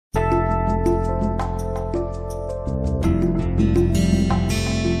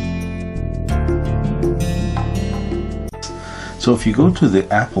So if you go to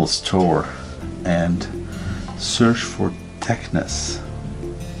the Apple Store and search for Techness,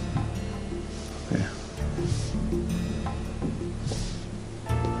 okay.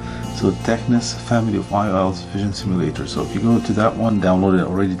 So Techness family of IOLs vision simulator. So if you go to that one, download it,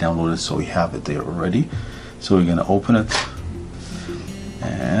 already downloaded, so we have it there already. So you're going to open it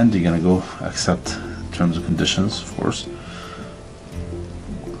and you're going to go accept terms and conditions, of course,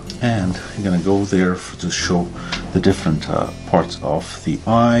 and you're going to go there to show the different parts of the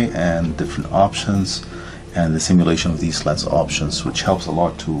eye and different options and the simulation of these lens options, which helps a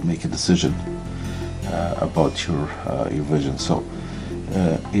lot to make a decision about your vision. So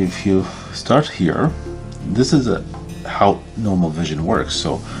if you start here, this is how normal vision works.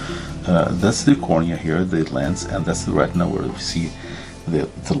 So that's the cornea here, the lens, and that's the retina where we see the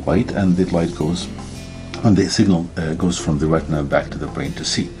light, and the light goes, and the signal goes from the retina back to the brain to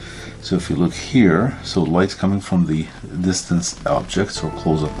see. So if you look here, so light's coming from the distance objects or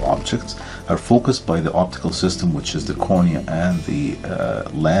close-up objects are focused by the optical system, which is the cornea and the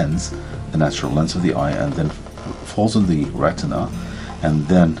lens, the natural lens of the eye, and then falls on the retina, and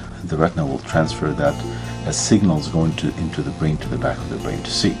then the retina will transfer that as signals going into the brain, to the back of the brain to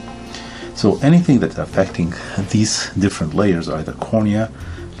see. So anything that's affecting these different layers, either cornea,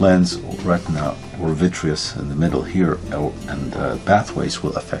 lens, or retina, or vitreous in the middle here, and pathways,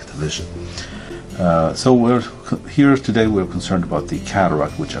 will affect the vision. So we're here today, we're concerned about the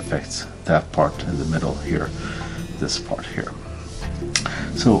cataract, which affects that part in the middle here, this part here.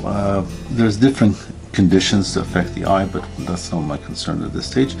 So there's different conditions to affect the eye, but that's not my concern at this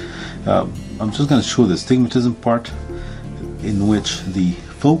stage. I'm just going to show the astigmatism part, in which the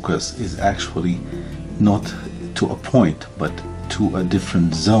focus is actually not to a point, but to a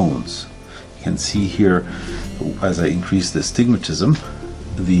different zones. You can see here, as I increase the astigmatism,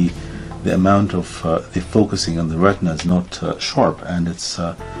 the amount of the focusing on the retina is not sharp, and it's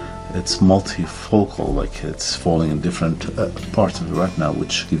multifocal, like it's falling in different parts of the retina,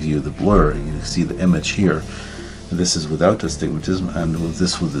 which give you the blur. You can see the image here. This is without astigmatism, and with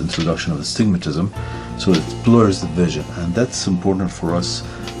the introduction of astigmatism, so it blurs the vision, and that's important for us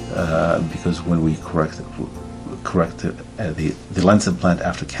because when we correct the lens implant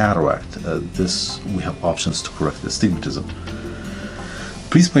after cataract, we have options to correct the astigmatism.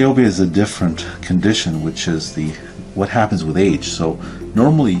 Presbyopia is a different condition, which is what happens with age. So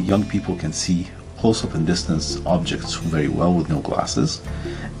normally young people can see close-up and distance objects very well with no glasses,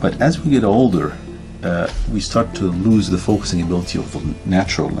 but as we get older, we start to lose the focusing ability of the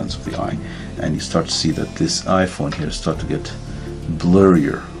natural lens of the eye, and you start to see that this iPhone here start to get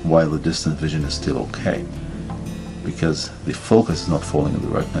blurrier while the distant vision is still okay, because the focus is not falling in the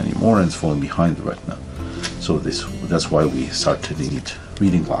retina anymore, and it's falling behind the retina. So that's why we start to need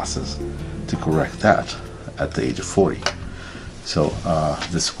reading glasses to correct that at the age of 40. So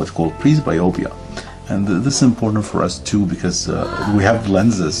this is what's called presbyopia. And this is important for us too, because we have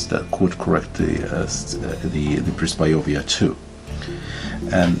lenses that could correct the presbyopia too.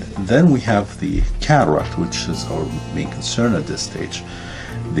 And then we have the cataract, which is our main concern at this stage.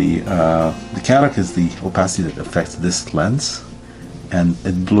 The cataract is the opacity that affects this lens, and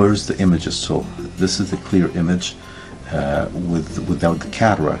it blurs the images. So this is the clear image without the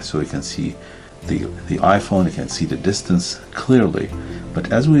cataract, so you can see the iPhone, you can see the distance clearly.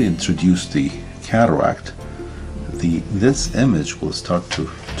 But as we introduce the cataract, this image will start to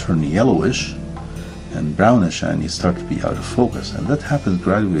turn yellowish and brownish, and you start to be out of focus, and that happens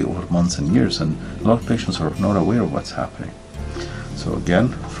gradually over months and years, and a lot of patients are not aware of what's happening. So again,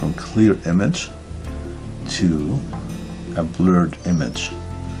 from clear image to a blurred image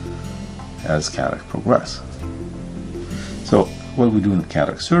as cataract progress. So what we do in the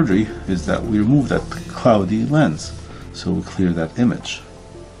cataract surgery is that we remove that cloudy lens, so we clear that image.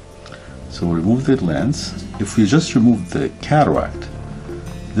 So we remove the lens. If we just remove the cataract,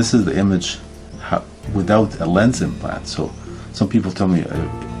 this is the image without a lens implant. So some people tell me,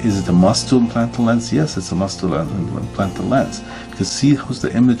 is it a must to implant the lens? Yes, it's a must to implant the lens, because see how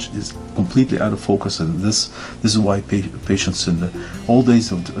the image is completely out of focus, and this is why patients in the old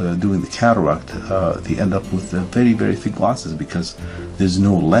days of doing the cataract, they end up with very, very thick glasses, because there's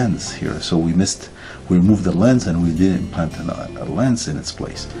no lens here. So we removed the lens, and we didn't implant a lens in its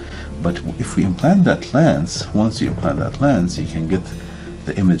place. But if we implant that lens, once you implant that lens, you can get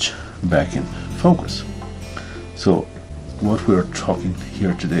the image back in focus. So what we're talking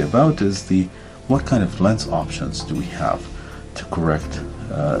here today about is what kind of lens options do we have to correct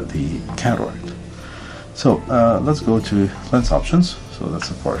the cataract. So let's go to lens options. So that's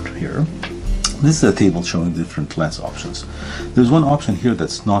the part here. This is a table showing different lens options. There's one option here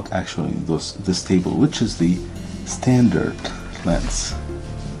that's not actually in this table, which is the standard lens.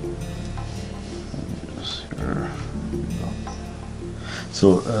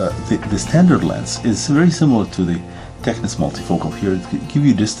 So the standard lens is very similar to the Technis multifocal. Here it gives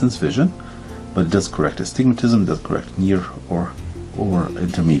you distance vision, but it does correct astigmatism, does correct near or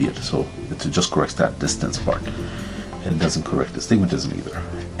intermediate. So it just corrects that distance part. It doesn't correct astigmatism either.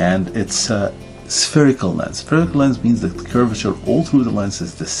 And it's a spherical lens. Spherical lens means that the curvature all through the lens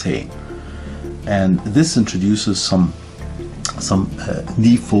is the same. And this introduces some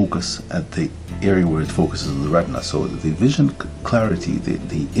defocus at the area where it focuses on the retina, so the vision clarity,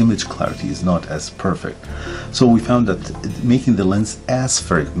 the image clarity is not as perfect. So we found that making the lens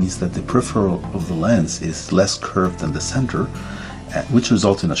aspheric means that the peripheral of the lens is less curved than the center, which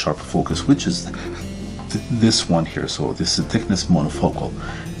results in a sharper focus, which is this one here. So this is thickness monofocal,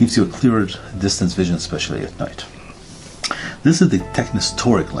 gives you a clearer distance vision, especially at night. This is the Technis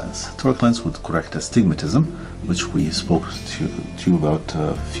toric lens. Toric lens would correct astigmatism, which we spoke to you about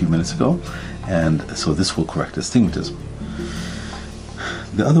a few minutes ago, and so this will correct astigmatism.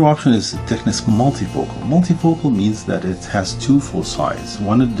 The other option is Technis multifocal. Multifocal means that it has two foci,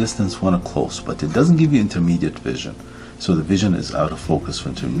 one at distance, one at close, but it doesn't give you intermediate vision. So the vision is out of focus for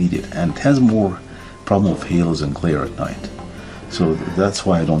intermediate, and it has more problem of halos and glare at night. So that's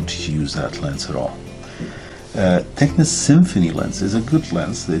why I don't use that lens at all. Technis Symphony lens is a good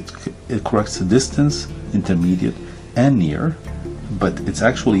lens. It corrects the distance, intermediate, and near, but it's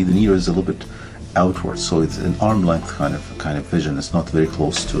actually, the near is a little bit outward, so it's an arm length kind of vision. It's not very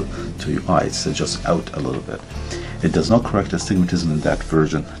close to your eye. It's just out a little bit. It does not correct astigmatism in that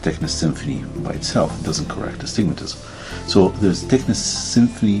version. Technis Symphony by itself doesn't correct astigmatism. So there's Technis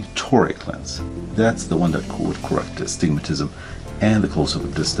Symphony toric lens. That's the one that would correct astigmatism and the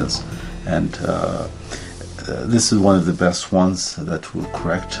close-up distance. And this is one of the best ones that will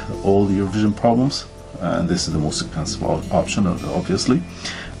correct all your vision problems, and this is the most expensive option, obviously,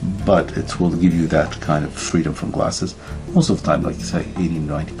 but it will give you that kind of freedom from glasses most of the time, like say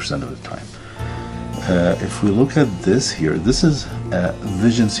 80-90% of the time. If we look at this here, this is a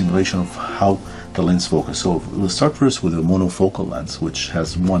vision simulation of how the lens focus. So we'll start first with a monofocal lens, which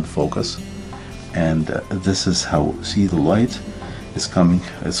has one focus, and this is how, see, the light is coming.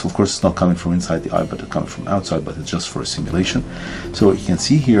 It's, of course, it's not coming from inside the eye, but it's coming from outside, but it's just for a simulation. So you can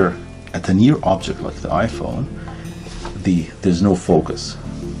see here at a near object like the iPhone, there's no focus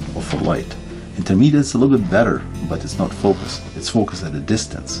of the light. Intermediate is a little bit better, but it's not focused. It's focused at a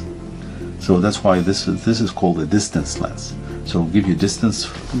distance. So that's why this is called a distance lens. So it'll give you distance,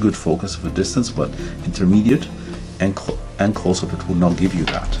 good focus of a distance, but intermediate and close-up it will not give you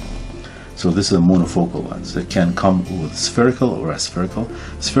that. So this is a monofocal lens. It can come with spherical or aspherical.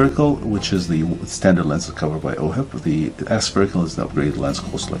 Spherical, which is the standard lens covered by OHIP. The aspherical is the upgraded lens,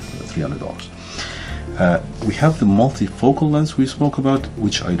 costs like $300. We have the multifocal lens we spoke about,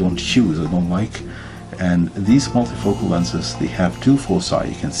 which I don't use, I don't like. And these multifocal lenses, they have two foci.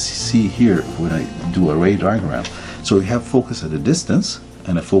 You can see here when I do a ray diagram. So we have focus at a distance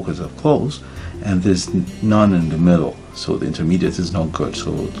and a focus up close, and there's none in the middle. So the intermediate is not good.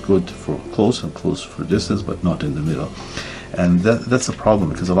 So it's good for close and close for distance, but not in the middle. And that's a problem,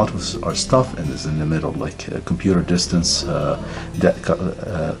 because a lot of our stuff is in the middle, like computer distance,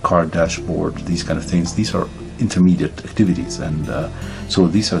 car dashboard, these kind of things. These are intermediate activities, and so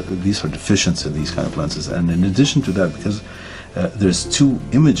these are deficiencies in these kind of lenses. And in addition to that, because there's two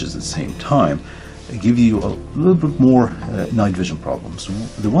images at the same time, give you a little bit more night vision problems.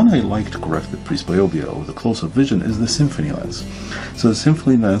 The one I like to correct the presbyopia or the close-up vision is the Symphony lens. So the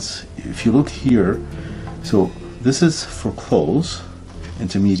Symphony lens, if you look here, so this is for close,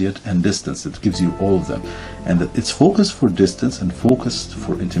 intermediate, and distance. It gives you all of them, and it's focused for distance and focused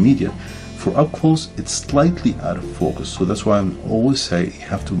for intermediate. For up close, it's slightly out of focus, so that's why I always say you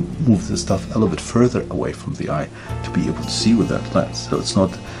have to move the stuff a little bit further away from the eye to be able to see with that lens. So it's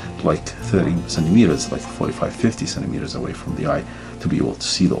not like 30 centimeters, like 45-50 centimeters away from the eye to be able to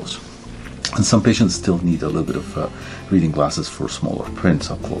see those. And some patients still need a little bit of reading glasses for smaller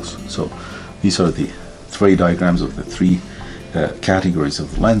prints up close. So these are the three diagrams of the three categories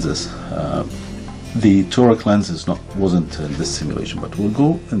of lenses. The toric lens wasn't in this simulation, but we'll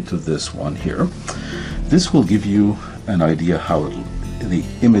go into this one here. This will give you an idea how the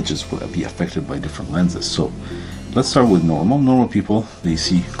images will be affected by different lenses. So let's start with normal. Normal people, they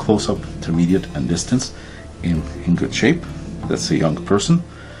see close-up, intermediate, and distance in good shape. That's a young person.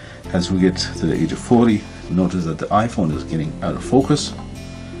 As we get to the age of 40, notice that the iPhone is getting out of focus.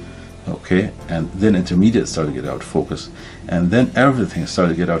 Okay, and then intermediate started to get out of focus, and then everything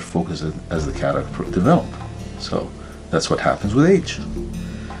started to get out of focus as the cataract developed. So that's what happens with age.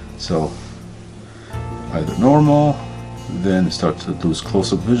 So either normal, then you start to lose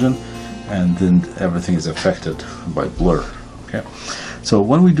close-up vision, and then everything is affected by blur. Okay, so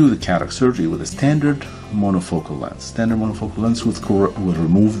when we do the cataract surgery with a standard monofocal lens will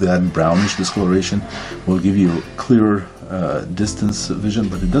remove that brownish discoloration, will give you clearer distance vision,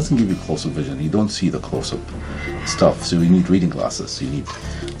 but it doesn't give you close-up vision. You don't see the close-up stuff, so you need reading glasses. You need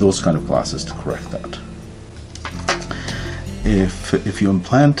those kind of glasses to correct that. If you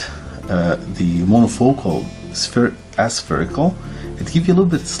implant the monofocal aspherical, it gives you a little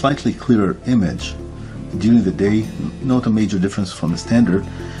bit slightly clearer image during the day, not a major difference from the standard,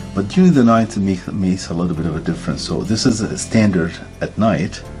 but during the night it makes a little bit of a difference. So this is a standard at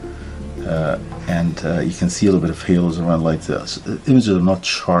night, and you can see a little bit of halos around light. The images are not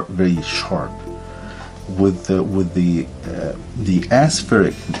sharp, very sharp. With the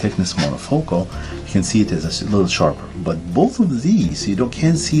aspheric thickness monofocal, you can see it as a little sharper. But both of these, you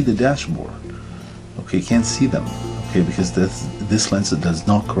can't see the dashboard. Okay, you can't see them. Okay, because this lens does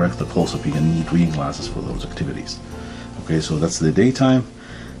not correct the close-up. You need reading glasses for those activities. Okay, so that's the daytime.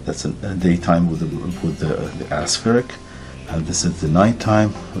 That's a daytime with the aspheric, and this is the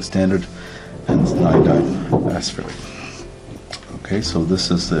nighttime standard, and it's nighttime aspheric. Okay, so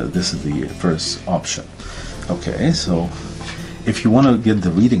this is the first option. Okay, so if you want to get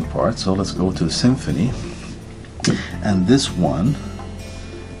the reading part, so let's go to Symphony, and this one.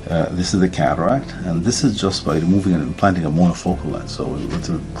 This is the cataract, and this is just by removing and implanting a monofocal lens. So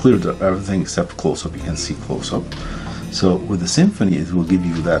to clear everything except close-up, you can see close-up. So with the Symphony, it will give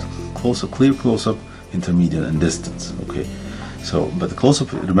you that close-up, clear close-up, intermediate, and distance. Okay. So, but the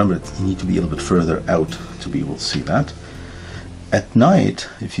close-up, remember, you need to be a little bit further out to be able to see that. At night,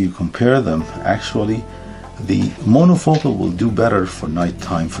 if you compare them, actually, the monofocal will do better for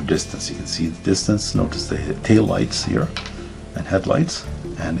nighttime for distance. You can see the distance. Notice the tail lights here and headlights.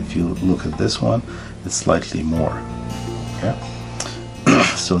 And if you look at this one, it's slightly more. Okay,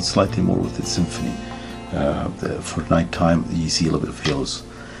 so it's slightly more with the Symphony. For nighttime, you see a little bit of halos,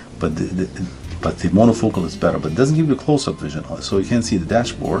 but the monofocal is better, but it doesn't give you close-up vision. So you can't see the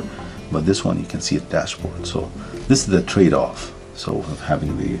dashboard, but this one you can see the dashboard. So this is the trade-off. So of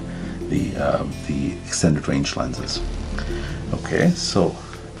having the extended range lenses. Okay, so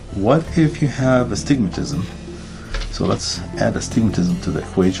what if you have astigmatism? So let's add astigmatism to the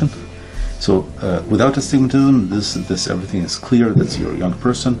equation. So without astigmatism, this everything is clear. That's your young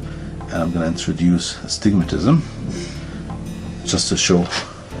person, and I'm going to introduce astigmatism just to show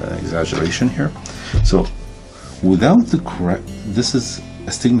exaggeration here. So without the this is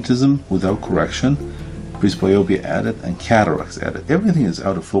astigmatism without correction, presbyopia added, and cataracts added. Everything is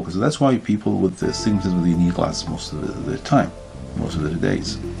out of focus. That's why people with the astigmatism, they need glasses most of the time, most of the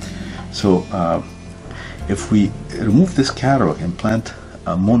days. So if we remove this cataract and implant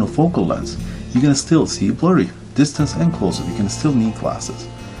a monofocal lens, you can still see blurry distance and close-up. You can still need glasses.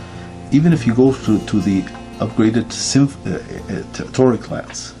 Even if you go to the upgraded toric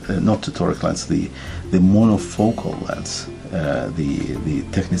lens, not the toric lens, the monofocal lens, the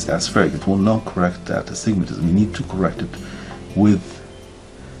thickness aspheric, it will not correct that astigmatism. You need to correct it with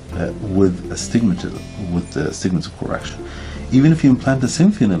astigmatism, with the astigmatism correction. Even if you implant the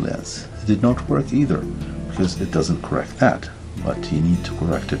Symphony lens, it did not work either, because it doesn't correct that, but you need to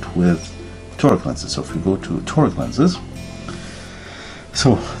correct it with toric lenses. So if we go to toric lenses,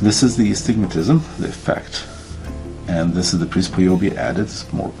 so this is the astigmatism, the effect, and this is the presbyopia added,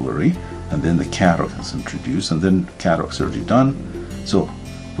 it's more blurry, and then the cataract is introduced, and then cataract surgery done. So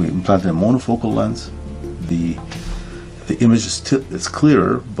we implanted a monofocal lens. The image is it's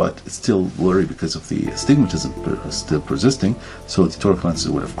clearer, but it's still blurry because of the astigmatism still persisting. So the toric lenses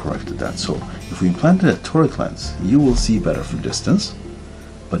would have corrected that. So if we implanted a toric lens, you will see better from distance,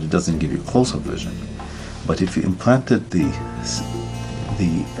 but it doesn't give you close-up vision. But if you implanted the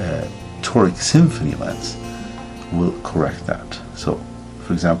toric Symphony lens, will correct that. So,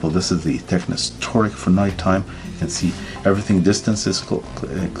 for example, this is the thickness toric for nighttime. You can see everything distance is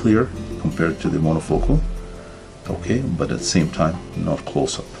clear compared to the monofocal. Okay, but at the same time, not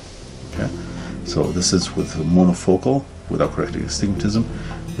close-up. Okay, so this is with monofocal without correcting astigmatism.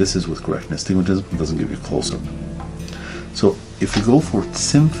 This is with correcting astigmatism. It doesn't give you close-up. So if you go for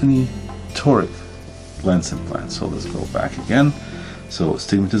Symphony toric lens implant, so let's go back again. So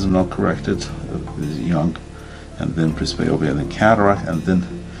astigmatism not corrected, young, and then presbyopia, and then cataract, and then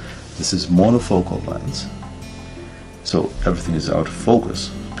this is monofocal lens. So everything is out of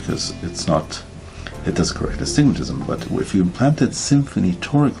focus because it's not. It does correct astigmatism, but if you implanted Symphony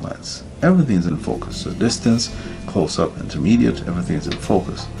toric lens, everything is in focus. So distance, close-up, intermediate, everything is in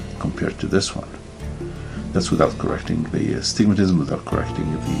focus compared to this one. That's without correcting the astigmatism, without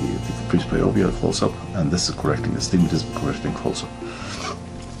correcting the presbyopia close-up, and this is correcting astigmatism, correcting close-up.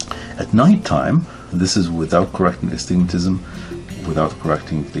 At night time, this is without correcting the astigmatism, without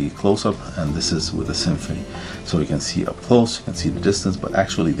correcting the close-up, and this is with a symphony. So you can see up close, you can see the distance, but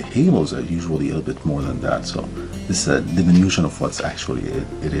actually the halos are usually a little bit more than that. So this is a diminution of what's actually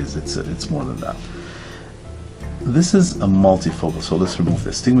it is. It's more than that. This is a multifocal. So let's remove the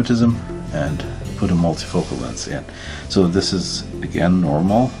astigmatism and put a multifocal lens in. So this is again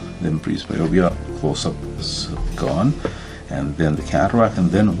normal. Then presbyopia close-up is gone, and then the cataract, and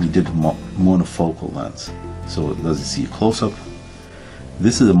then we did monofocal lens. So does you see close-up?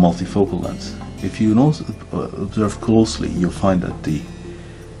 This is a multifocal lens. If you observe closely, you'll find that the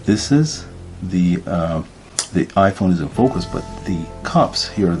iPhone is in focus, but the cups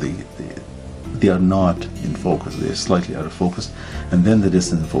here, they are not in focus. They are slightly out of focus, and then the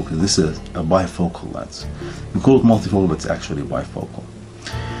distance in focus. This is a bifocal lens. We call it multifocal, but it's actually bifocal.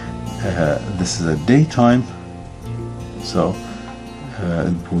 This is a daytime, so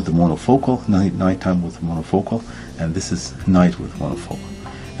with the monofocal, nighttime with monofocal, and this is night with monofocal,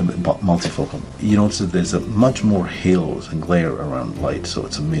 multifocal. You notice that there's a much more halos and glare around light, so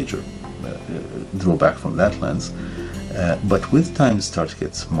it's a major drawback from that lens. But with time, it starts to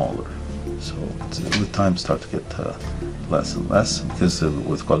get smaller. So with time, start to get less and less, because of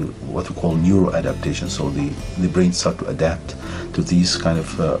what we call neuroadaptation. So the brain start to adapt to these kind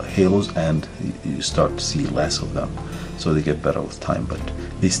of halos, and you start to see less of them. So they get better with time, but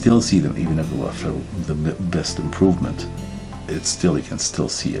they still see them even after the best improvement. It's still, you can still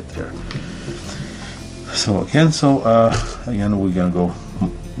see it there. So again, we're gonna go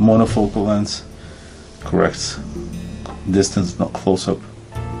monofocal lens, corrects distance, not close-up.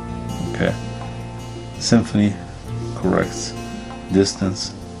 Okay, symphony corrects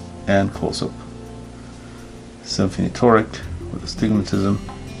distance and close-up. Symphony toric with astigmatism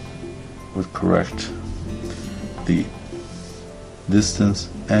would correct the distance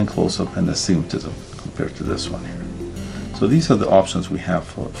and close-up and astigmatism compared to this one here. So these are the options we have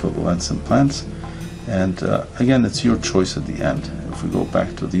for the lens implants, and again, it's your choice at the end. If we go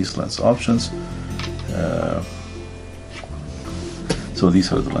back to these lens options, so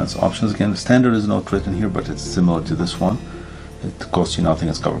these are the lens options. Again, the standard is not written here, but it's similar to this one. It costs you nothing,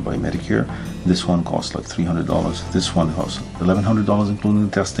 it's covered by Medicare. This one costs like $300. This one costs $1,100 including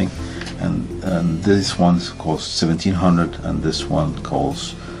the testing, and this one costs $1,700, and this one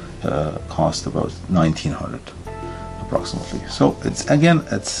cost about $1,900 approximately. So it's again,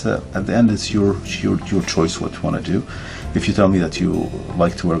 it's at the end, it's your choice what you want to do. If you tell me that you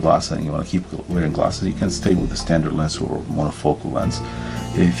like to wear glasses and you want to keep wearing glasses, you can stay with the standard lens or monofocal lens.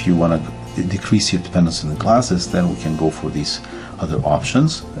 If you want to decrease your dependence on the glasses, then we can go for these other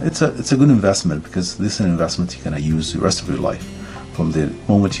options. It's a good investment, because this is an investment you're going to use the rest of your life, from the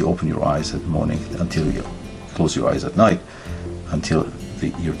moment you open your eyes in the morning until you close your eyes at night, until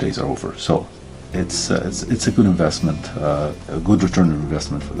your days are over. So it's a good investment, a good return on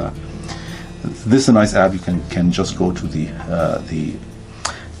investment for that. This is a nice app. You can just go to the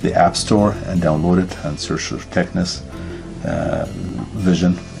App Store and download it and search for Techness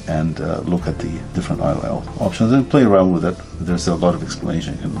Vision, and look at the different IOL options and play around with it. There's a lot of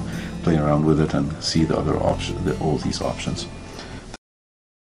explanation. You can play around with it and see the other options, all these options.